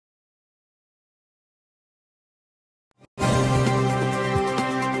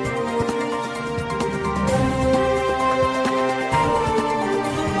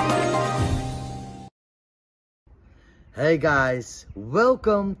Hey guys,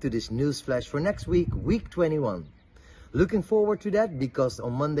 welcome to this news flash for next week, week 21. Looking forward to that because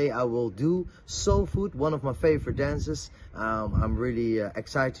on Monday I will do Soul Food, one of my favorite dances. I'm really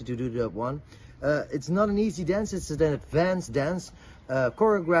excited to do that one. It's not an easy dance, it's an advanced dance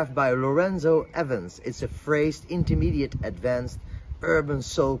choreographed by Lorenzo Evans. It's a phrased, intermediate, advanced, urban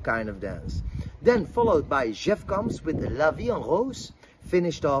soul kind of dance. Then followed by Jeff Comes with La Vie en Rose.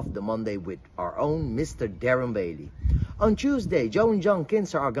 Finished off the Monday with our own Mr. Darren Bailey. On Tuesday, Joe and John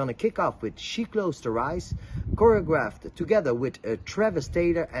Kinzer are gonna kick off with She Closed Her Eyes, choreographed together with Travis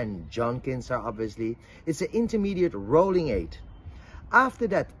Taylor and John Kinzer, obviously. It's an intermediate rolling 8. After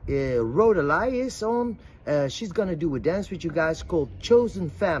that, Rhoda Lai is on. She's gonna do a dance with you guys called Chosen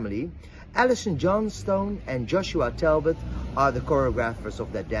Family. Alison Johnstone and Joshua Talbot are the choreographers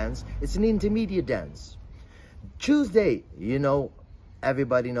of that dance. It's an intermediate dance. Tuesday,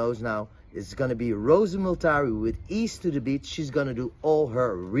 everybody knows now, it's gonna be Rosa Multari with East to the Beach. She's gonna do all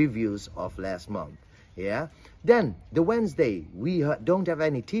her reviews of last month. Yeah. Then the Wednesday, we don't have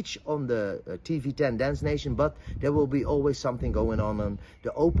any teach on the TV10 Dance Nation, but there will be always something going on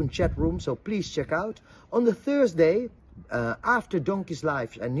the open chat room, so please check out. On the Thursday, after Donkey's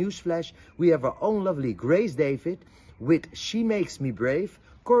Live and Newsflash, we have our own lovely Grace David with She Makes Me Brave,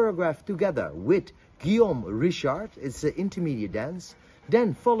 choreographed together with Guillaume Richard. It's an intermediate dance.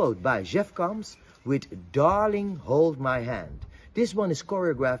 Then followed by Jeff Comes with Darling Hold My Hand. This one is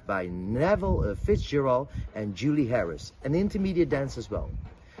choreographed by Neville Fitzgerald and Julie Harris. An intermediate dance as well.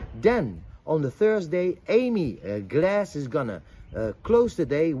 Then on the Thursday, Amy Glass is gonna close the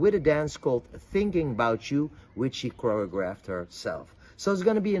day with a dance called Thinking About You, which she choreographed herself. So it's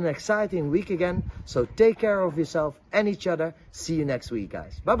gonna be an exciting week again. So take care of yourself and each other. See you next week,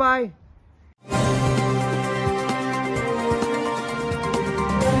 guys. Bye bye.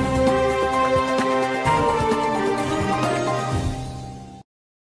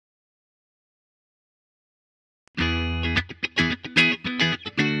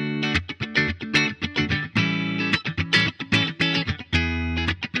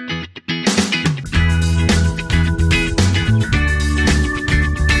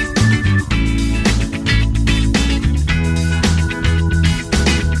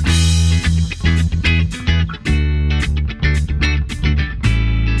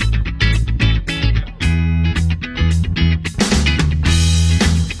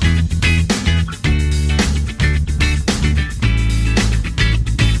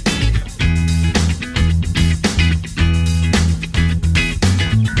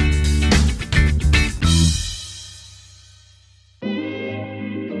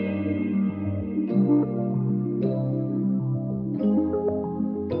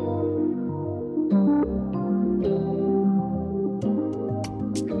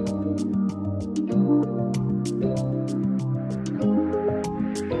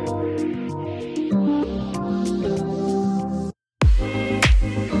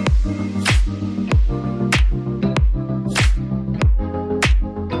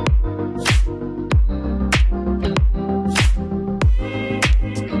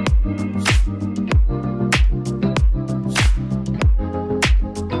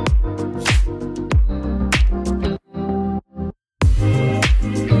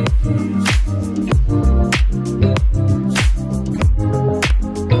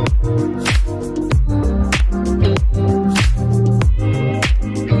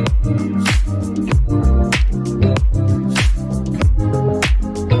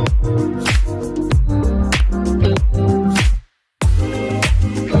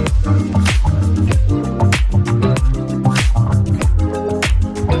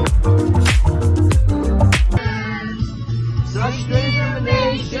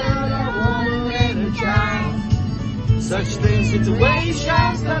 Such things,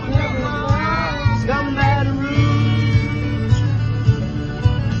 situations that never last, come Baton Rouge.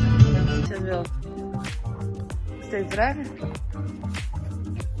 Zet wel. Steek vragen.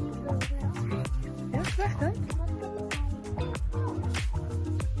 Ja, vraag dan.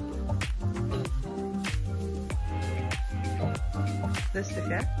 Rustig,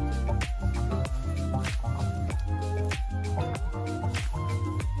 hè?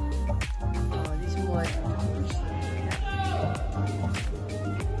 Oh, die is mooi.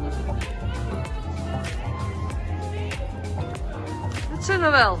 Dat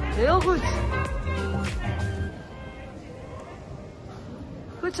zullen we wel. Heel goed.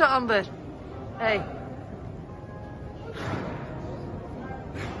 Goed zo, Amber. Hey.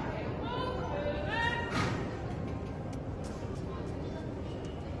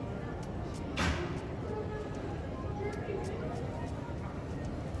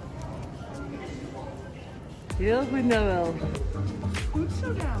 Heel goed nou wel. Goed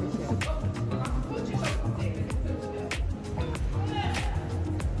zo dames.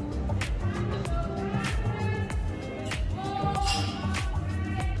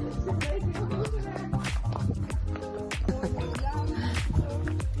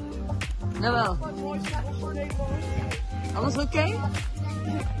 Nou wel. Alles oké?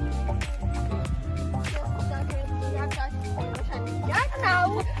 Ja,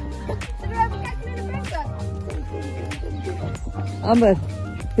 nou. Zullen we even kijken in de bunker? Amber,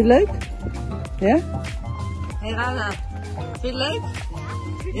 vind je het leuk? Ja? Hey Rana, vind je het leuk?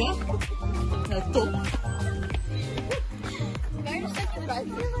 Ja? Nou, top. Kan je een stukje erbij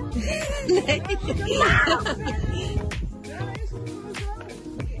vliegen? Nee.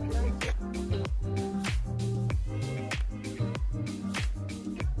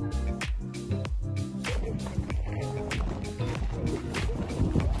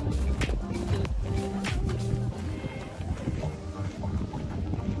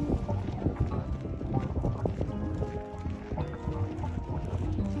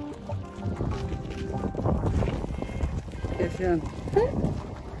 Ja.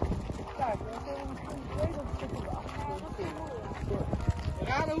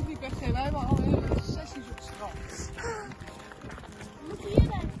 Ja, dat hoeft niet per se. Wij hebben al hele sessies op het strand. We moeten hier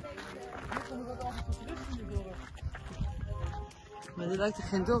naar Dan komt het altijd tot rust in het dorp. Maar dit lijkt toch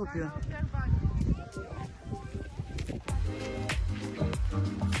geen dorp, joh?